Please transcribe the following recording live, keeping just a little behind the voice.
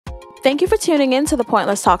Thank you for tuning in to the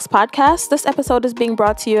Pointless Talks podcast. This episode is being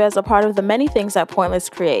brought to you as a part of the many things that Pointless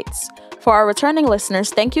creates. For our returning listeners,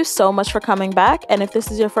 thank you so much for coming back. And if this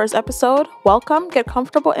is your first episode, welcome, get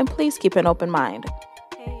comfortable, and please keep an open mind.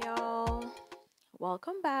 Hey, y'all.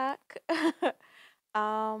 Welcome back.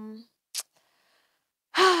 um,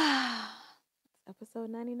 episode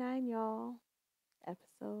 99, y'all.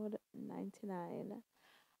 Episode 99.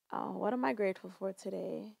 What am I grateful for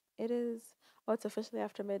today? It's officially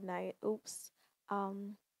after midnight. Oops.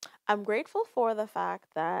 Um, I'm grateful for the fact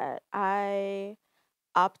that I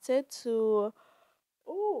opted to,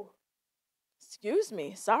 ooh, excuse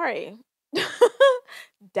me, sorry.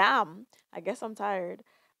 Damn, I guess I'm tired.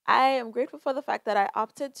 I am grateful for the fact that I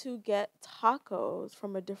opted to get tacos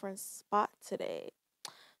from a different spot today.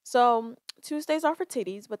 So, Tuesdays are for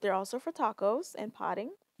titties, but they're also for tacos and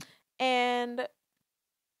potting. And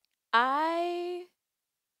I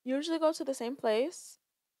usually go to the same place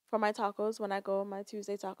for my tacos when I go my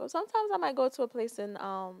Tuesday tacos. Sometimes I might go to a place in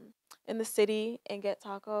the city and get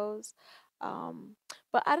tacos. Um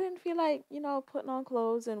but I didn't feel like, putting on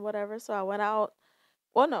clothes and whatever, so I went out.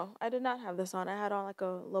 Well, no, I did not have this on. I had on like a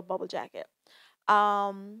little bubble jacket.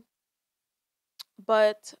 Um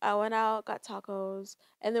but I went out, got tacos,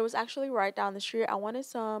 and there was actually right down the street. I wanted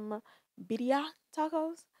some birria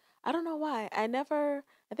tacos. I don't know why. I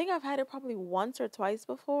think I've had it probably once or twice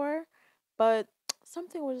before, but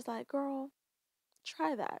something was like, girl,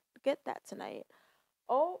 try that. Get that tonight.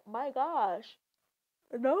 Oh my gosh.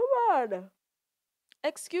 No, man.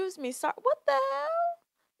 Excuse me. Sorry. What the hell?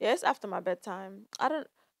 Yes, after my bedtime. Did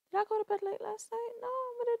I go to bed late last night? No,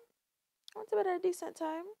 I went to bed at a decent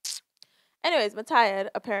time. Anyways, I'm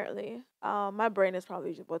tired, apparently. My brain is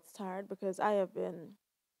probably just what's tired because I have been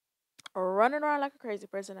running around like a crazy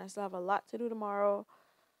person. I still have a lot to do tomorrow.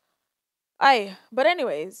 But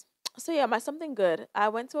anyways, so yeah, my something good. I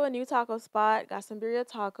went to a new taco spot, got some birria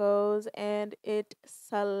tacos, and it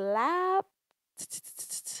slapped.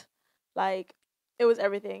 Like, it was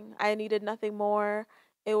everything. I needed nothing more.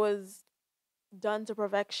 It was done to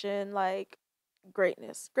perfection. Like,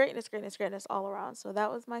 greatness, greatness, greatness, greatness all around. So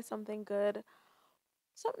that was my something good.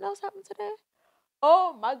 Something else happened today.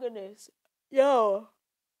 Oh my goodness. Yo.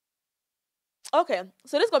 Okay,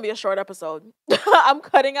 so this is gonna be a short episode. I'm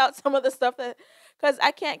cutting out some of the stuff because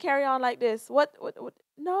I can't carry on like this. What?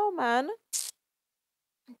 No, man.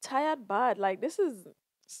 I'm tired, bad. Like, this is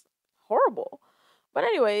horrible. But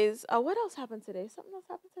anyways, what else happened today? Something else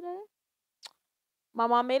happened today. My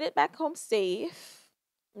mom made it back home safe.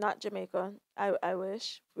 Not Jamaica. I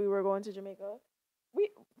wish we were going to Jamaica. We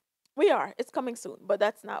We are. It's coming soon, but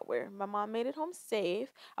that's not where. My mom made it home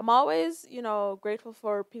safe. I'm always, grateful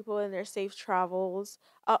for people in their safe travels.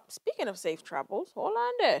 Speaking of safe travels, hold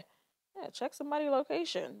on there. Yeah, check somebody's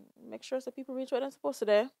location. Make sure the people reach where they're supposed to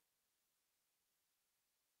there.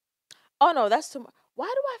 Oh no, that's too much. Why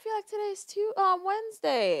do I feel like today's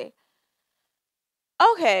Wednesday?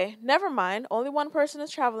 Okay, never mind. Only one person is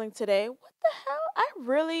traveling today. What the hell? I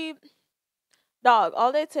really, dog,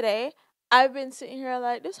 all day today, I've been sitting here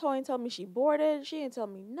like, this hoe ain't tell me she boarded. She ain't tell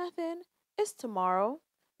me nothing. It's tomorrow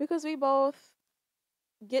because we both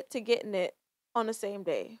get to getting it on the same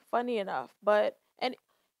day. Funny enough. And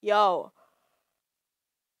yo,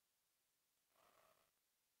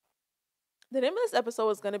 the name of this episode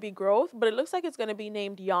is going to be Growth, but it looks like it's going to be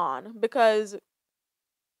named Yawn because,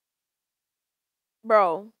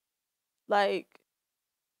 bro, like,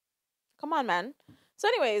 come on, man. So,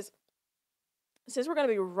 anyways, since we're going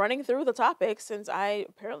to be running through the topics, since I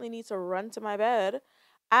apparently need to run to my bed,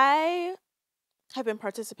 I have been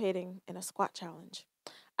participating in a squat challenge.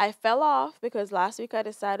 I fell off because last week I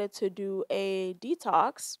decided to do a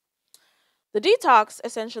detox. The detox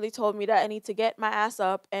essentially told me that I need to get my ass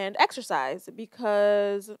up and exercise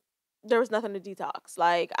because there was nothing to detox.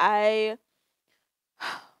 Like, I'm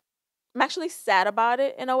actually sad about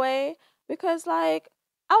it in a way because, like,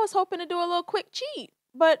 I was hoping to do a little quick cheat.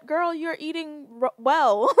 But girl, you're eating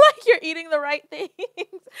well. Like, you're eating the right things.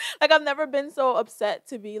 Like, I've never been so upset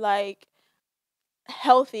to be like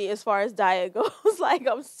healthy as far as diet goes. Like,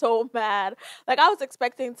 I'm so mad. Like, I was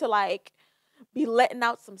expecting to like be letting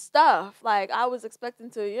out some stuff. Like, I was expecting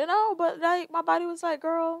to, but like my body was like,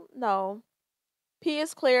 girl, no. P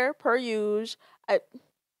is clear per usual. I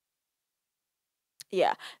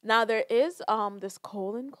Yeah. Now there is this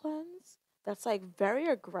colon cleanse that's like very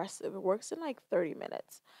aggressive. It works in like 30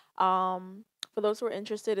 minutes. For those who are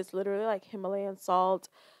interested, it's literally like Himalayan salt,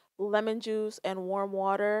 lemon juice, and warm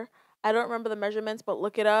water. I don't remember the measurements, but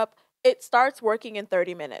look it up. It starts working in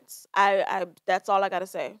 30 minutes. I That's all I gotta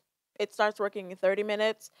say. It starts working in 30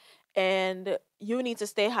 minutes, and you need to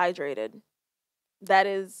stay hydrated. That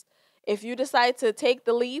is, If you decide to take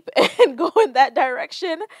the leap and go in that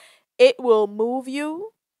direction, it will move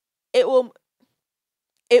you. It will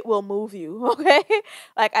it will move you, okay?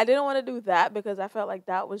 Like I didn't want to do that because I felt like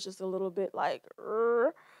that was just a little bit like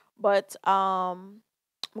but I'm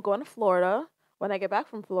going to Florida. When I get back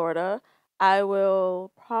from Florida, I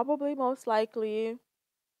will probably most likely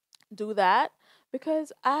do that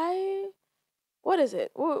because I what is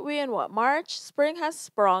it? We in what? March? Spring has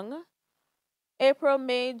sprung. April,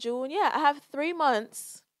 May, June. Yeah, I have 3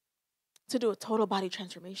 months to do a total body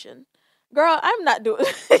transformation. Girl, I'm not doing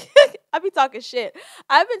I be talking shit.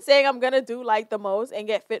 I've been saying I'm gonna do like the most and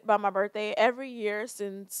get fit by my birthday every year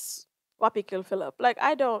since Wapi Kill Philip. Like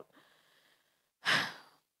I don't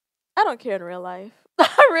care in real life.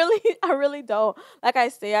 I really don't. Like I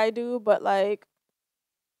say I do, but like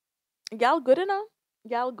y'all good enough?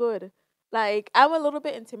 Y'all good. Like I'm a little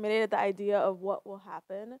bit intimidated at the idea of what will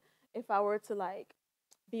happen if I were to like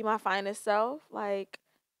be my finest self. Like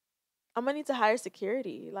I'm gonna need to hire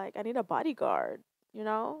security. Like I need a bodyguard, you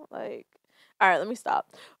know? Like all right, let me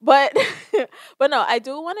stop. But but no, I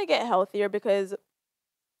do want to get healthier because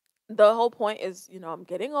the whole point is, I'm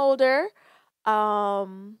getting older.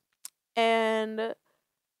 Um and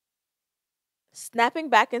snapping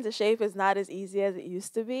back into shape is not as easy as it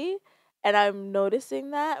used to be. And I'm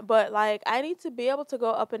noticing that, but like I need to be able to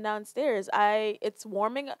go up and down stairs. It's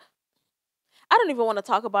warming. I don't even want to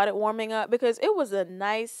talk about it warming up because it was a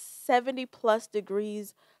nice 70 plus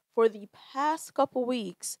degrees for the past couple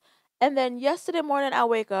weeks. And then yesterday morning, I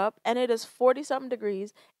wake up and it is 40 something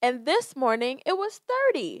degrees. And this morning, it was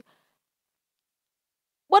 30.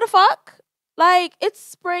 What the fuck? Like, it's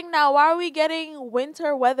spring now. Why are we getting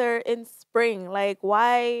winter weather in spring? Like,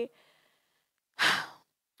 why?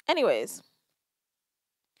 Anyways,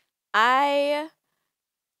 I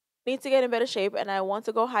need to get in better shape and I want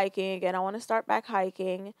to go hiking again. I want to start back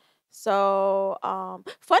hiking. So,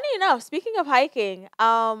 funny enough, speaking of hiking,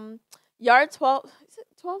 Yard 12, is it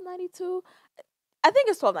 1292? I think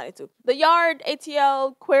it's 1292. The Yard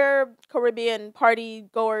ATL queer Caribbean party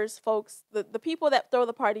goers, folks, the people that throw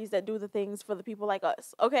the parties that do the things for the people like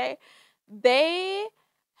us, okay? They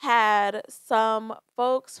had some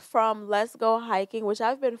folks from Let's Go Hiking, which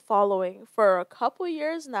I've been following for a couple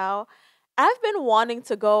years now. I've been wanting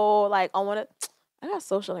to go, like, I got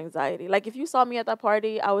social anxiety. Like, if you saw me at that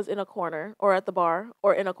party, I was in a corner or at the bar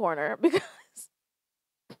or in a corner because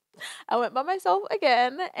I went by myself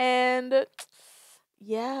again. And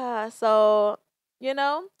yeah, so, you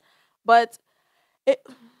know, but it,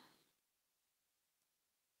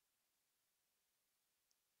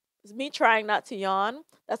 it's me trying not to yawn.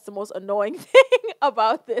 That's the most annoying thing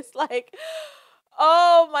about this. Like,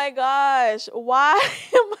 oh my gosh, why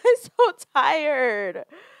am I so tired?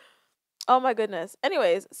 Oh my goodness.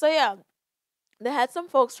 Anyways, so yeah, they had some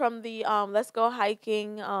folks from the Let's Go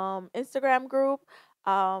Hiking Instagram group.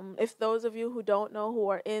 If those of you who don't know who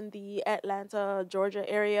are in the Atlanta, Georgia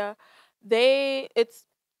area, it's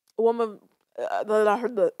a woman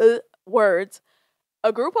words,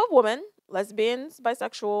 a group of women, lesbians,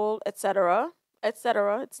 bisexual, etc.,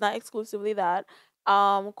 etc. It's not exclusively that.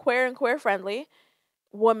 Queer and queer friendly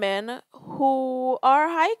women who are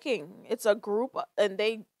hiking. It's a group and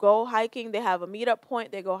they go hiking. They have a meetup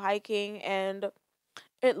point. They go hiking and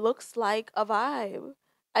it looks like a vibe.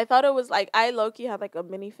 I thought it was like I low key had like a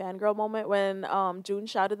mini fangirl moment when June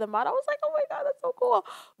shouted them out. I was like, oh my god, that's so cool.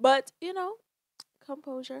 But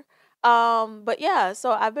composure. But yeah,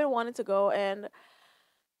 so I've been wanting to go and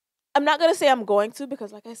I'm not gonna say I'm going to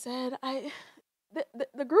because like I said,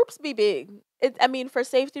 the groups be big. I mean, for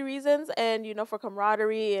safety reasons and for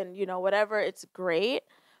camaraderie and whatever, it's great.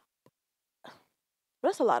 But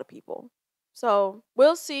that's a lot of people. So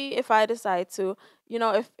we'll see if I decide to.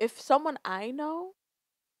 If someone I know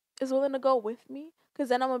is willing to go with me, because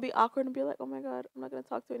then I'm gonna be awkward and be like, oh my god, I'm not gonna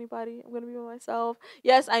talk to anybody. I'm gonna be by myself.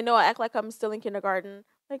 Yes, I know I act like I'm still in kindergarten.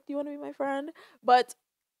 Like, do you want to be my friend? But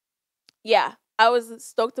yeah, I was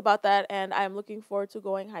stoked about that, and I'm looking forward to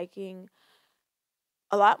going hiking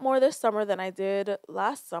a lot more this summer than I did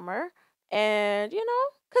last summer. And,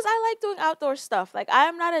 because I like doing outdoor stuff. Like, I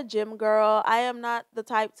am not a gym girl. I am not the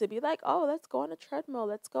type to be like, oh, let's go on a treadmill.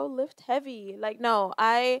 Let's go lift heavy. Like, no,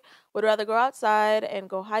 I would rather go outside and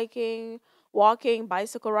go hiking, walking,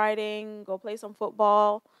 bicycle riding, go play some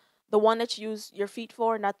football. The one that you use your feet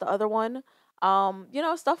for, not the other one.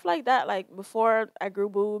 Stuff like that. Like, before I grew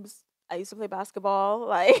boobs, I used to play basketball.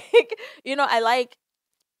 Like, I like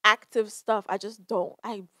active stuff. I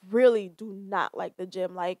really do not like the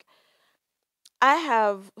gym. Like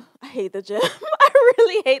I hate the gym. I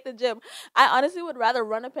really hate the gym. I honestly would rather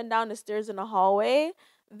run up and down the stairs in the hallway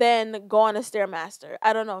than go on a stairmaster.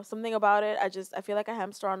 I don't know, something about it. I feel like a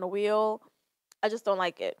hamster on the wheel. I just don't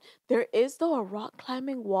like it. There is though a rock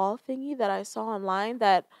climbing wall thingy that I saw online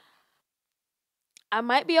that I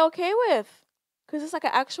might be okay with, cuz it's like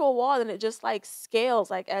an actual wall and it just like scales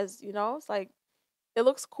like as, it's like it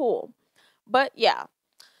looks cool. But yeah,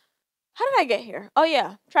 how did I get here? Oh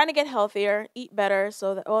yeah, trying to get healthier, eat better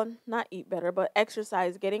so that, well, not eat better, but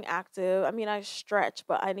exercise, getting active. I mean, I stretch,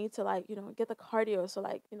 but I need to like, get the cardio so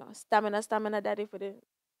like, stamina daddy for the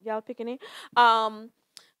y'all picking it. Um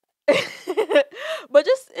but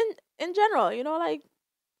just in general, like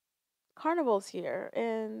carnival's here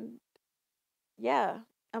and yeah,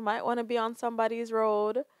 I might want to be on somebody's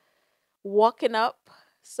road walking up.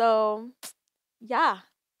 So, yeah,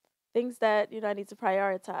 things that, I need to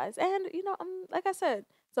prioritize. And, I'm like I said,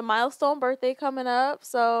 it's a milestone birthday coming up,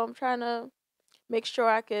 so I'm trying to make sure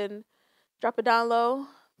I can drop it down low,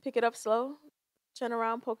 pick it up slow, turn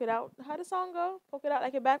around, poke it out. How the song go? Poke it out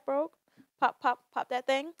like your back broke. Pop, pop, pop that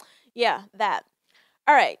thing. Yeah, that.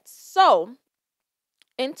 All right. So,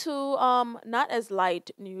 into not as light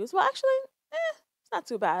news. Well, actually, it's not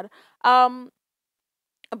too bad. Um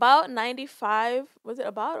about 95, was it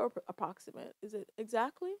about or approximate? Is it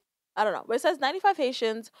exactly? I don't know. But it says 95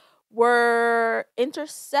 Haitians were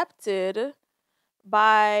intercepted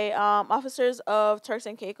by officers of Turks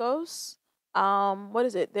and Caicos. What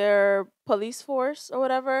is it? Their police force or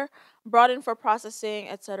whatever, brought in for processing,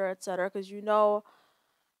 etc., etc. Because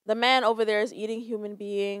the man over there is eating human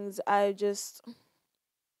beings.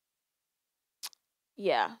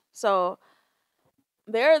 Yeah. So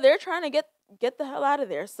they're trying to get the hell out of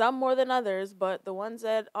there. Some more than others, but the ones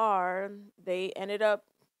that are, they ended up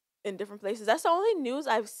in different places. That's the only news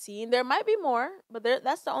I've seen. There might be more, but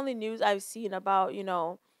that's the only news I've seen about,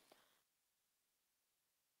 the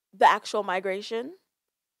actual migration.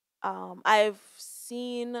 I've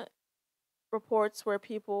seen reports where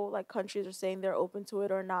people, like countries, are saying they're open to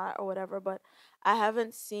it or not or whatever, but I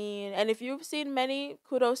haven't seen. And if you've seen many,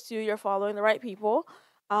 kudos to you, you're following the right people.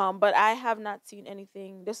 But I have not seen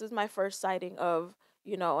anything. This is my first sighting of,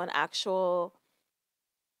 an actual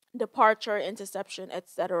departure, interception,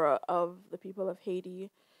 etc. of the people of Haiti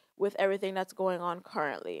with everything that's going on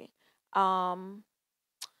currently. Um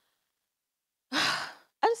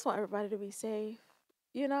I just want everybody to be safe.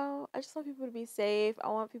 I just want people to be safe. I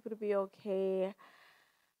want people to be okay.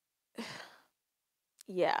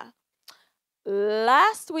 Yeah.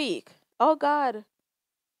 Last week, oh God,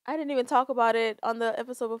 I didn't even talk about it on the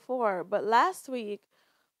episode before, but last week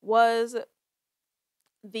was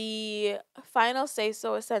the final say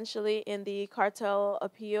so essentially in the cartel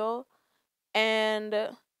appeal. And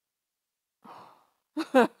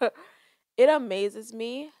it amazes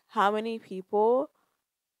me how many people,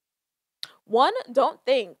 one, don't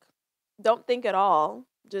think at all,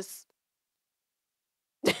 just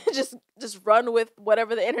just run with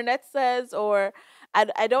whatever the internet says, or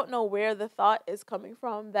I don't know where the thought is coming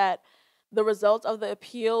from that the result of the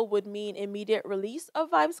appeal would mean immediate release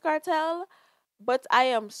of Vibes Cartel. But I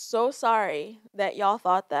am so sorry that y'all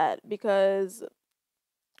thought that, because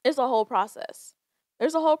it's a whole process.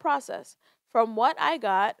 There's a whole process. From what I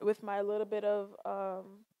got with my little bit of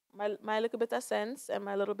my little bit of sense and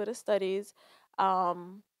my little bit of studies,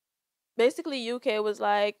 um basically UK was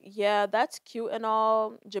like, yeah, that's cute and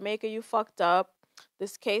all. Jamaica, you fucked up.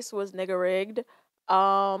 This case was nigga rigged.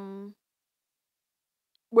 Um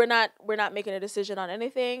we're not making a decision on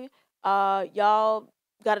anything. Y'all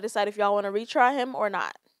got to decide if y'all want to retry him or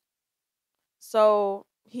not. So,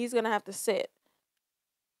 he's going to have to sit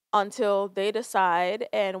until they decide,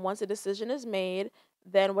 and once a decision is made,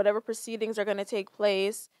 then whatever proceedings are going to take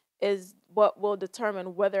place is what will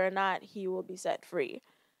determine whether or not he will be set free.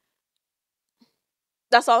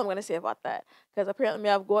 That's all I'm gonna say about that. Because apparently we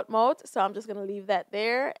have goat mode, so I'm just gonna leave that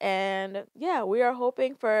there. And yeah, we are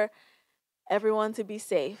hoping for everyone to be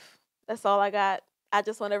safe. That's all I got. I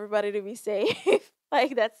just want everybody to be safe.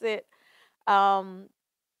 Like, that's it. Um,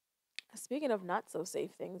 Speaking of not so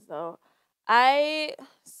safe things, though, I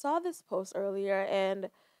saw this post earlier, and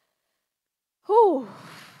whew,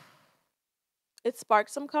 it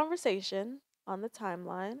sparked some conversation on the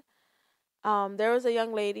timeline. There was a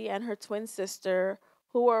young lady and her twin sister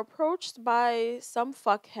who were approached by some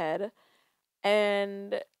fuckhead,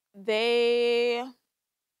 and they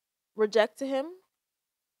rejected him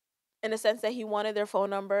in the sense that he wanted their phone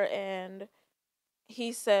number, and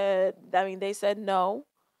they said no,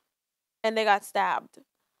 and they got stabbed.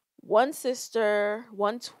 One sister,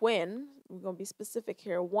 one twin, we're going to be specific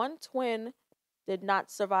here, one twin did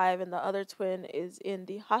not survive, and the other twin is in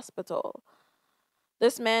the hospital.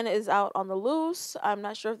 This man is out on the loose. I'm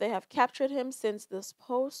not sure if they have captured him since this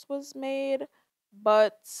post was made,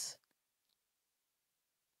 but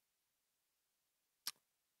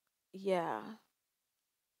yeah.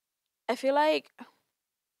 I feel like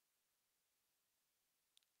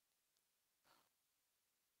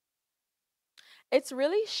it's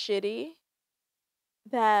really shitty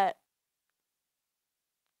that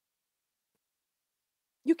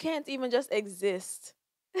you can't even just exist.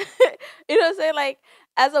 You know what I'm saying? Like,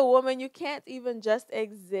 as a woman, you can't even just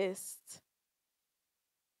exist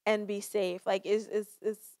and be safe. Like, is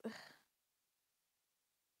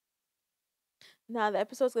nah, the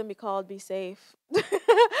episode's gonna be called "Be Safe"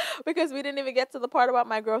 because we didn't even get to the part about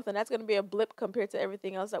my growth, and that's gonna be a blip compared to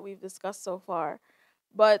everything else that we've discussed so far.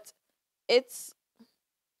 But it's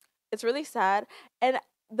it's really sad, and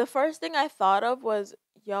the first thing I thought of was,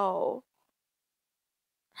 yo,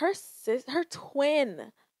 her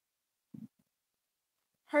twin,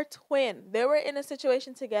 her twin. They were in a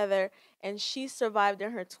situation together, and she survived,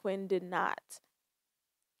 and her twin did not.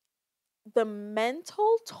 The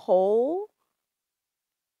mental toll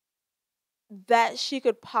that she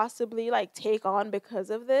could possibly like take on because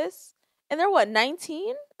of this. And they're what,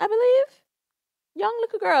 19, I believe? Young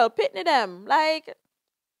little girl, pitney them. Like,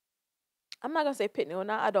 I'm not gonna say pitney or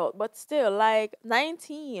not adult, but still, like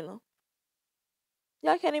 19.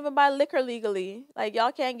 Y'all can't even buy liquor legally. Like,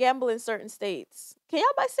 y'all can't gamble in certain states. Can y'all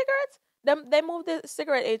buy cigarettes? Them they moved the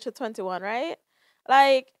cigarette age to 21, right?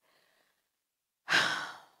 Like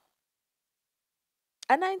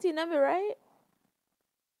at 19, am I right?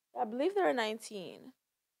 I believe they're 19.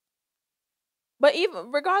 But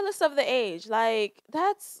even regardless of the age, like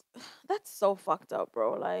that's so fucked up,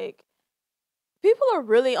 bro. Like people are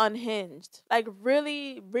really unhinged. Like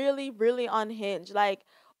really, really, really unhinged. Like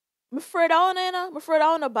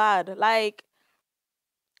Mfredaona bad. Like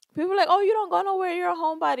people are like, oh, you don't go nowhere, you're a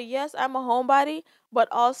homebody. Yes, I'm a homebody, but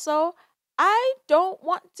also I don't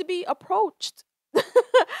want to be approached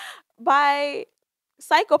by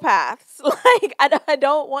psychopaths. Like I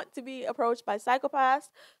don't want to be approached by psychopaths,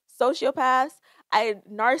 sociopaths, I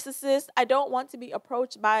narcissists. I don't want to be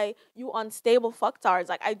approached by you unstable fucktards.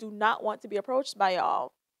 Like I do not want to be approached by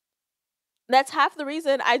y'all. That's half the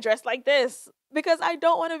reason I dress like this. Because I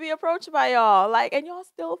don't want to be approached by y'all. Like, and y'all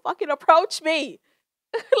still fucking approach me.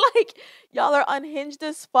 Like, y'all are unhinged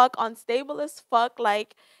as fuck, unstable as fuck,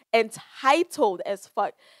 like entitled as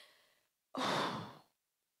fuck.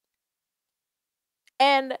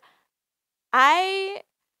 And I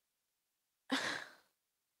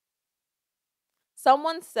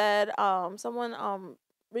someone said, someone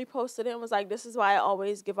reposted it and was like, this is why I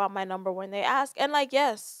always give out my number when they ask. And like,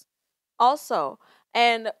 yes, also.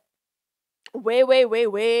 And way, way, way,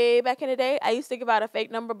 way back in the day, I used to give out a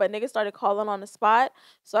fake number, but niggas started calling on the spot.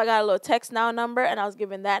 So I got a little text now number, and I was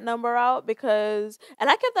giving that number out because, and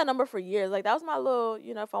I kept that number for years. Like that was my little,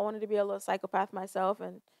 if I wanted to be a little psychopath myself,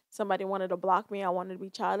 and somebody wanted to block me, I wanted to be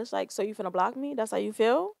childish. Like, so you finna block me? That's how you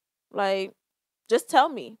feel? Like, just tell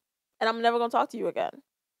me, and I'm never gonna talk to you again.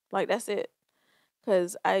 Like that's it.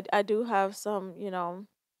 Cause I do have some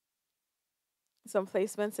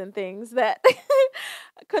placements and things that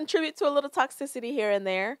contribute to a little toxicity here and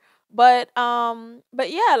there. But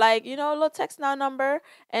yeah, like a little text now number,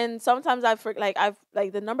 and sometimes I've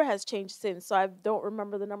the number has changed since, so I don't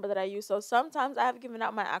remember the number that I use. So sometimes I have given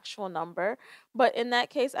out my actual number, but in that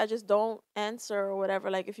case I just don't answer or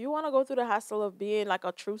whatever. Like if you want to go through the hassle of being like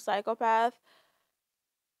a true psychopath,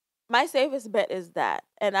 my safest bet is that.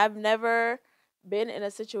 And I've never been in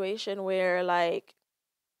a situation where like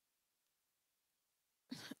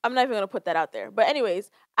I'm not even gonna put that out there. But anyways,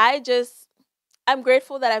 I'm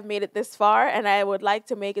grateful that I've made it this far, and I would like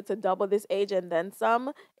to make it to double this age and then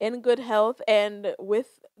some in good health and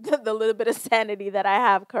with the little bit of sanity that I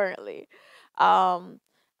have currently. Um,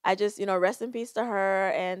 I just, rest in peace to her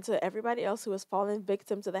and to everybody else who has fallen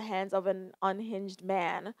victim to the hands of an unhinged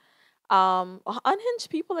man. Unhinged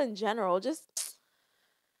people in general, just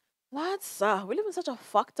lots. We live in such a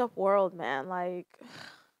fucked up world, man. Like,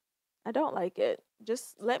 I don't like it.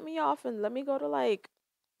 Just let me off and let me go to like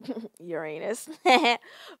Uranus.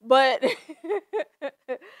 But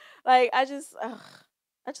like I just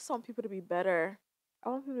want people to be better. I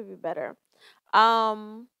want people to be better.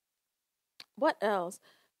 Um what else?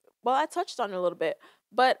 Well, I touched on it a little bit,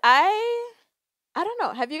 but I don't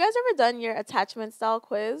know. Have you guys ever done your attachment style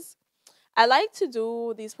quiz? I like to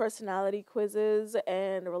do these personality quizzes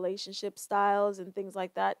and relationship styles and things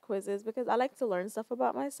like that quizzes because I like to learn stuff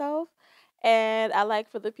about myself, and I like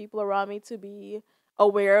for the people around me to be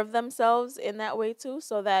aware of themselves in that way too,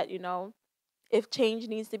 so that if change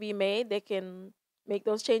needs to be made, they can make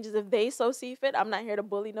those changes if they so see fit. I'm not here to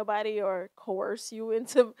bully nobody or coerce you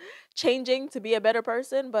into changing to be a better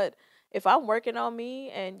person. But if I'm working on me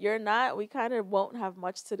and you're not, we kind of won't have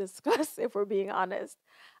much to discuss if we're being honest.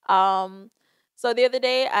 Um, so the other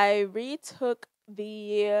day I retook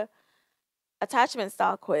the attachment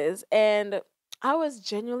style quiz, and I was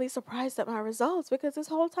genuinely surprised at my results because this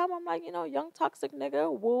whole time I'm like, young toxic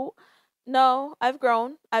nigga, woo. No, I've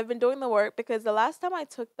grown. I've been doing the work because the last time I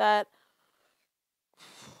took that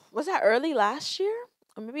was that early last year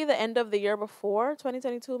or maybe the end of the year before,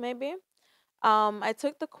 2022 maybe. I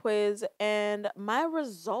took the quiz and my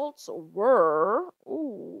results were,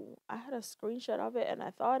 ooh, I had a screenshot of it and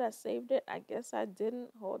I thought I saved it. I guess I didn't.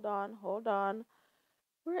 Hold on.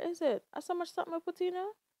 Where is it? I so much something with Patina.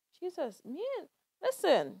 Jesus,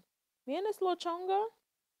 listen, me and this little chonga,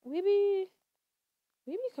 we be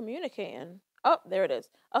communicating. Oh, there it is.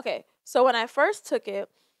 Okay, so when I first took it,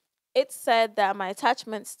 it said that my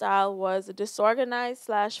attachment style was disorganized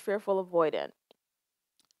slash fearful avoidant.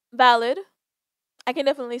 Valid. I can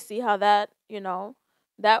definitely see how that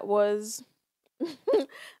was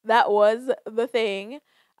that was the thing.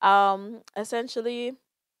 Essentially,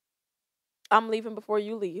 I'm leaving before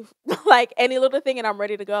you leave. Like any little thing and I'm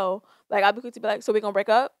ready to go. Like I'll be quick to be like, so we gonna break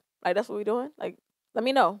up? Like that's what we doing? Like, let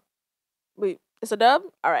me know. It's a dub?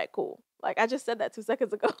 All right, cool. Like I just said that 2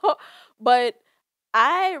 seconds ago. But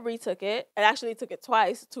I retook it and actually took it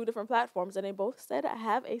twice, two different platforms, and they both said I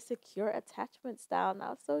have a secure attachment style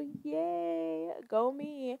now. So yay, go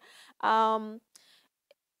me. Um,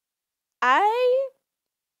 I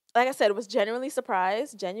like I said, was genuinely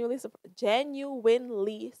surprised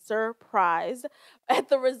at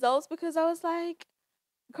the results because I was like,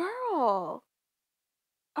 girl,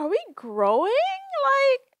 are we growing?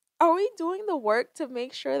 Like, are we doing the work to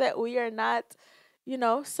make sure that we are not,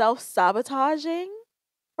 self sabotaging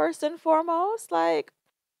first and foremost? Like,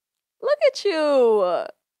 look at you.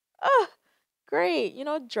 Ah, great.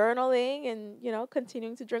 Journaling and,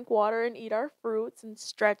 continuing to drink water and eat our fruits and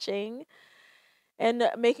stretching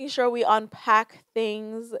and making sure we unpack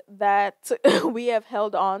things that we have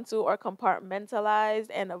held on to or compartmentalized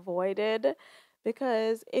and avoided.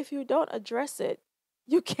 Because if you don't address it,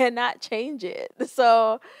 you cannot change it.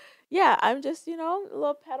 So, yeah, I'm just, a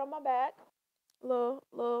little pat on my back, little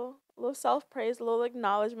self praise, a little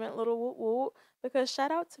acknowledgement, little woot woot. Because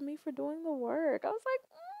shout out to me for doing the work. I was like,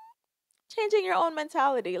 changing your own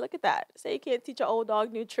mentality. Look at that. Say you can't teach an old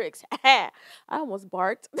dog new tricks. I almost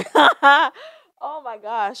barked. Oh my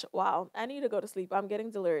gosh. Wow. I need to go to sleep. I'm getting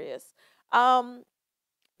delirious. Um,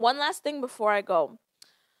 One last thing before I go.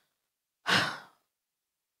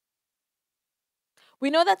 We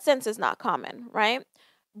know that sense is not common, right?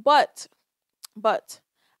 But but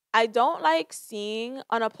I don't like seeing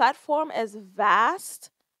on a platform as vast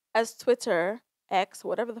as Twitter, X,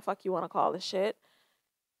 whatever the fuck you want to call this shit,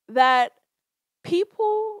 that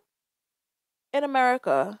people in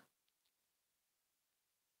America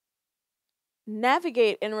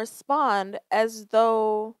navigate and respond as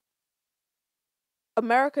though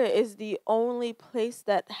America is the only place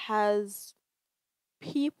that has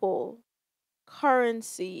people,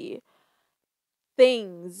 currency,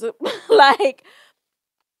 things. Like,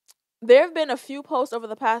 there have been a few posts over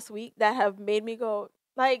the past week that have made me go,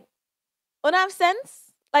 like, on have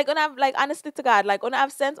sense? Like, on have, like, honestly to God, like, on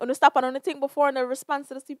have sense? On stop on anything before in the response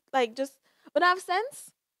to the, like, just, on have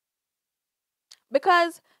sense?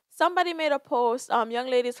 Because somebody made a post, young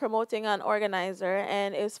ladies promoting an organizer,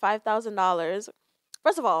 and it's $5,000.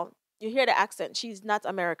 First of all, you hear the accent; she's not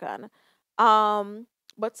American.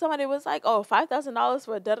 But somebody was like, "Oh, $5,000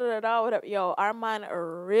 for da da da da whatever." Yo, our man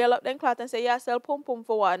reel up then cloth and say, "Yeah, sell pum pum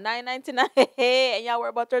for what? 9.99, and y'all worry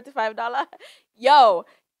about $35." Yo,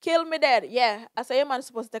 kill me dead. Yeah, I say your man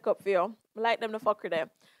supposed to take up for you. Like them the fucker there,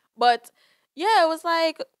 but yeah, it was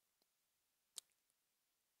like,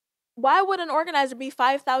 why would an organizer be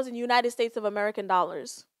 5,000 United States of American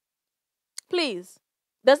dollars? Please.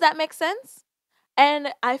 Does that make sense? And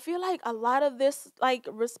I feel like a lot of this like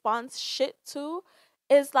response shit too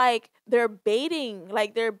is like they're baiting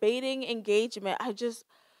engagement. I just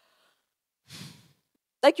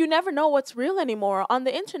like you never know what's real anymore on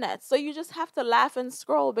the internet. So you just have to laugh and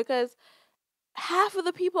scroll because half of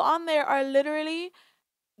the people on there are literally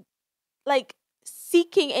like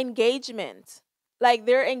seeking engagement. Like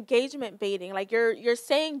they're engagement baiting. Like you're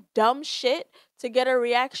saying dumb shit to get a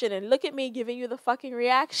reaction, and look at me giving you the fucking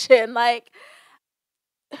reaction. Like,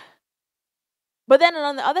 but then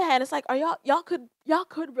on the other hand, it's like, are y'all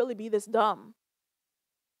could really be this dumb?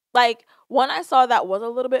 Like, one I saw that was a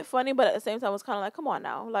little bit funny, but at the same time was kind of like, come on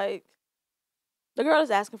now. Like, the girl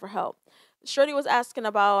is asking for help. Shorty was asking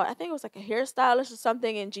about, I think it was like a hairstylist or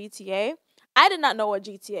something in GTA. I did not know what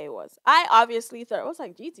GTA was. I obviously thought it was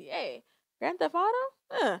like GTA, Grand Theft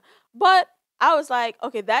Auto. But I was like,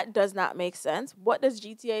 okay, that does not make sense. What does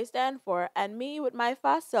GTA stand for? And me, with my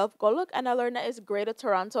fast self, go look and I learned that it's Greater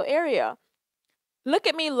Toronto Area. Look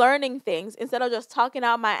at me learning things instead of just talking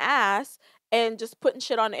out my ass and just putting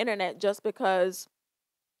shit on the internet just because,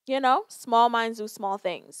 small minds do small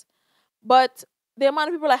things. But the amount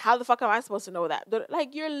of people like, how the fuck am I supposed to know that?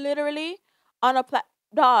 Like, you're literally on a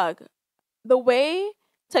dog. The way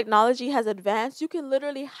technology has advanced, you can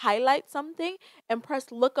literally highlight something and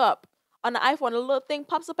press look up on the iPhone. A little thing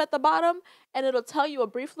pops up at the bottom and it'll tell you a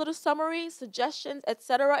brief little summary, suggestions,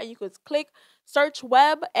 etc. And you could click search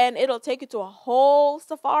web and it'll take you to a whole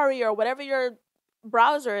Safari or whatever your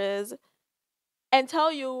browser is and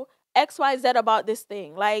tell you XYZ about this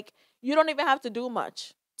thing. Like, you don't even have to do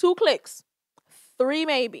much. 2 clicks, 3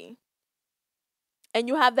 maybe, and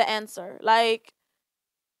you have the answer. Like,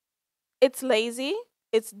 it's lazy,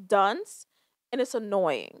 it's dunce, and it's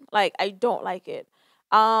annoying. Like, I don't like it.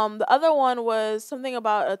 The other one was something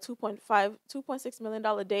about a 2.6 million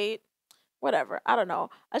dollar date. Whatever. I don't know.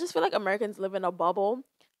 I just feel like Americans live in a bubble.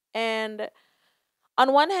 And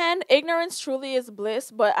on one hand, ignorance truly is bliss,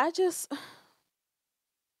 but I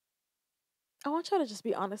want y'all to just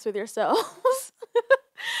be honest with yourselves.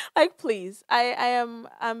 Like, please.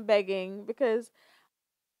 I'm begging, because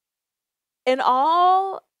in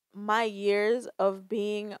all my years of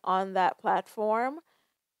being on that platform,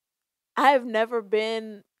 I've never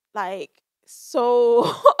been like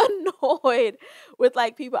so annoyed with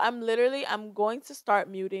like people. I'm going to start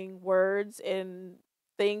muting words and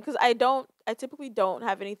things, because I typically don't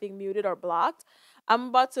have anything muted or blocked. I'm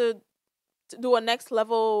about to do a next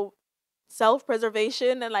level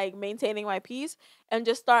self-preservation and like maintaining my peace, and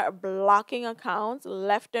just start blocking accounts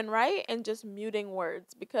left and right and just muting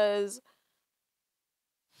words, because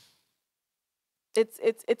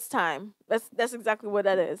it's time. That's exactly what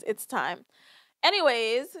that is. It's time.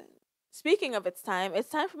 Anyways, speaking of it's time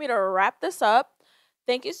for me to wrap this up.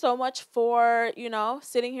 Thank you so much for,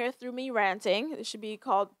 sitting here through me ranting. It should be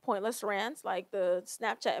called Pointless Rants, like the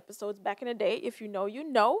Snapchat episodes back in the day. If you know, you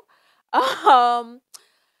know. Um,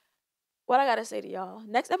 what I gotta say to y'all.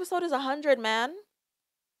 Next episode is 100, man.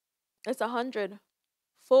 It's 100.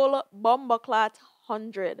 Full bomba clat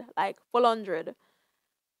 100. Like, full 100.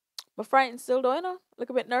 But frightened still, though, look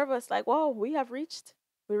a bit nervous. Like, whoa, we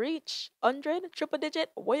reach 100, triple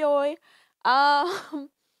digit, oi oi.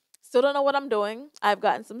 Still don't know what I'm doing. I've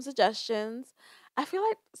gotten some suggestions. I feel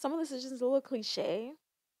like some of the suggestions are a little cliche.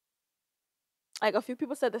 Like, a few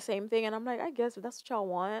people said the same thing, and I'm like, I guess if that's what y'all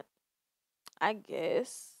want, I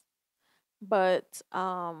guess. But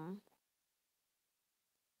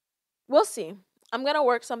we'll see. I'm gonna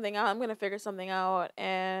work something out. I'm gonna figure something out,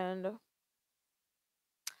 and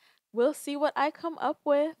we'll see what I come up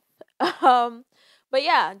with. Um, but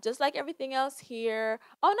yeah, just like everything else here.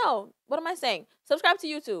 Oh no, what am I saying? Subscribe to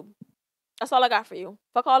YouTube. That's all I got for you.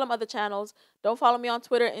 Fuck all them other channels. Don't follow me on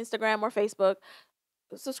Twitter, Instagram, or Facebook.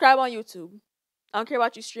 Subscribe on YouTube. I don't care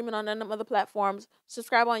about you streaming on any other platforms.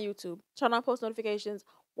 Subscribe on YouTube. Turn on post notifications.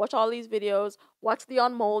 Watch all these videos. Watch the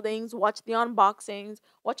unmoldings. Watch the unboxings.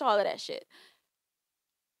 Watch all of that shit.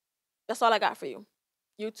 That's all I got for you.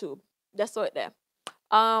 YouTube. That's it there.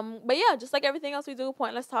 But yeah, just like everything else we do,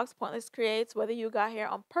 Pointless Talks, Pointless Creates, whether you got here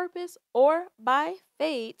on purpose or by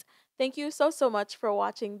fate. Thank you so much for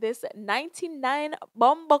watching this 99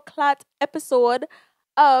 Bumbleclat episode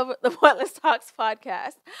of the Pointless Talks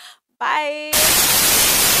podcast. Bye.